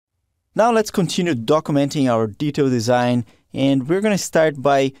Now let's continue documenting our detail design, and we're going to start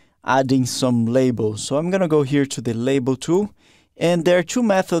by adding some labels. So I'm going to go here to the label tool, and there are two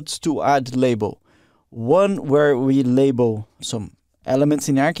methods to add label. One where we label some elements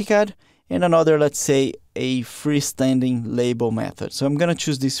in ArchiCAD, and another, let's say, a freestanding label method. So I'm going to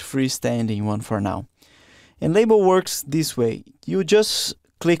choose this freestanding one for now. And label works this way. You just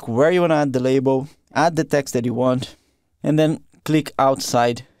click where you want to add the label, add the text that you want, and then click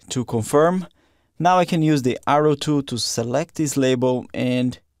outside to confirm. Now I can use the arrow tool to select this label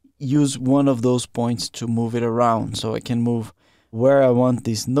and use one of those points to move it around. So I can move where I want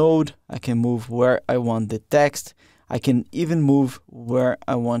this node, I can move where I want the text, I can even move where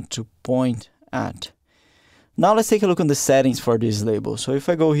I want to point at. Now let's take a look on the settings for this label. So if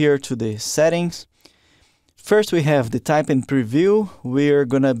I go here to the settings, first we have the type and preview. We're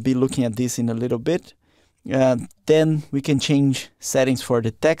gonna be looking at this in a little bit. Then we can change settings for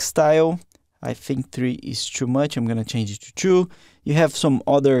the text style. I think 3 is too much. I'm gonna change it to 2. You have some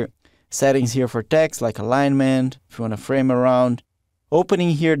other settings here for text like alignment, if you want to frame around.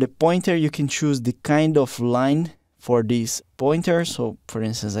 Opening here the pointer, you can choose the kind of line for this pointer. So for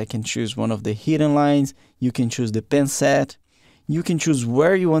instance, I can choose one of the hidden lines. You can choose the pen set. You can choose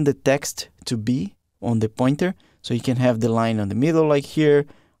where you want the text to be on the pointer. So you can have the line on the middle like here.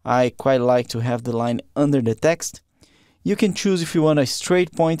 I quite like to have the line under the text. You can choose if you want a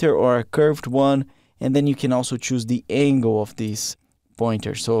straight pointer or a curved one, and then you can also choose the angle of this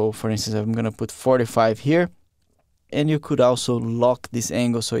pointer. So for instance, I'm going to put 45 here, and you could also lock this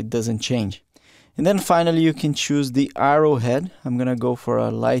angle so it doesn't change. And then finally, you can choose the arrowhead. I'm going to go for a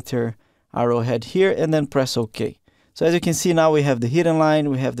lighter arrowhead here and then press OK. So as you can see now, we have the hidden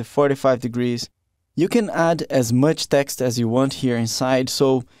line, we have the 45 degrees. You can add as much text as you want here inside.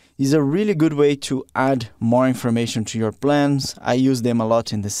 So it's a really good way to add more information to your plans. I use them a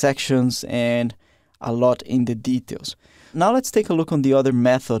lot in the sections and a lot in the details. Now let's take a look on the other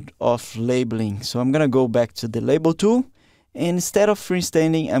method of labeling. So I'm going to go back to the label tool, and instead of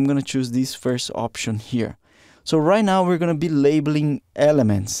freestanding, I'm going to choose this first option here. So right now we're going to be labeling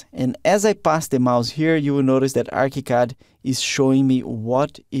elements, and as I pass the mouse here, you will notice that ArchiCAD is showing me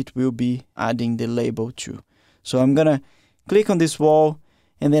what it will be adding the label to. So I'm going to click on this wall,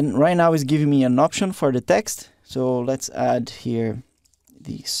 and then right now it's giving me an option for the text. So let's add here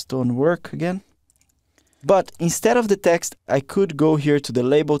the stonework again. But instead of the text, I could go here to the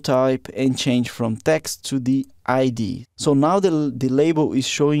label type and change from text to the ID. So now the label is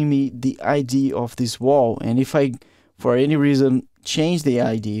showing me the ID of this wall. And if I, for any reason, change the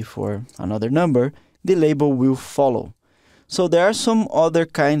ID for another number, the label will follow. So there are some other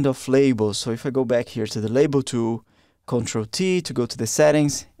kind of labels. So if I go back here to the label tool, Ctrl T to go to the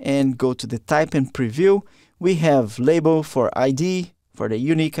settings and go to the type and preview, we have label for ID, for the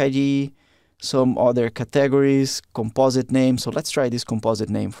unique ID, some other categories, composite name. So let's try this composite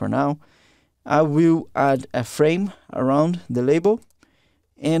name for now. I will add a frame around the label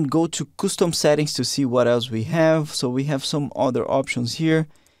and go to custom settings to see what else we have. So we have some other options here.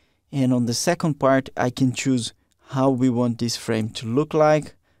 And on the second part, I can choose how we want this frame to look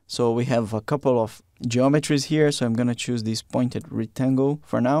like. So we have a couple of geometries here. So I'm going to choose this pointed rectangle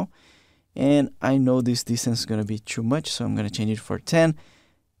for now. And I know this distance is going to be too much, so I'm going to change it for 10.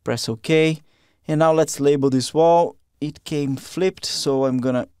 Press OK. And now let's label this wall. It came flipped, so I'm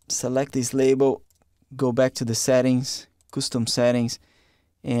going to select this label, go back to the settings, custom settings,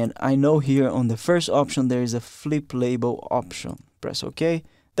 and I know here on the first option there is a flip label option. Press OK.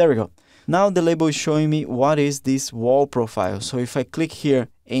 There we go. Now the label is showing me what is this wall profile. So if I click here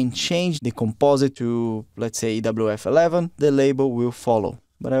and change the composite to, let's say, EWF11, the label will follow.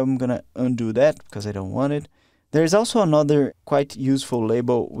 But I'm going to undo that because I don't want it. There is also another quite useful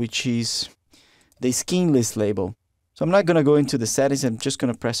label, which is the skin list label. So I'm not going to go into the settings. I'm just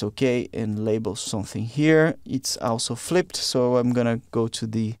going to press OK and label something here. It's also flipped. So I'm going to go to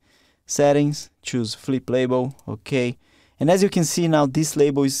the settings, choose flip label, OK. And as you can see now, this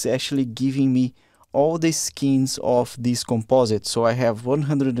label is actually giving me all the skins of this composite. So I have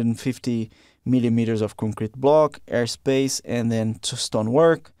 150 millimeters of concrete block, airspace, and then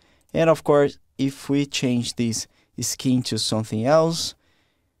stonework. And of course, if we change this skin to something else,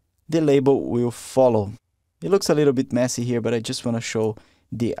 the label will follow. It looks a little bit messy here, but I just want to show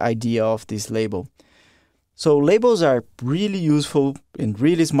the idea of this label. So labels are really useful and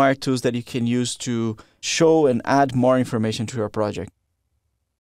really smart tools that you can use to show and add more information to your project.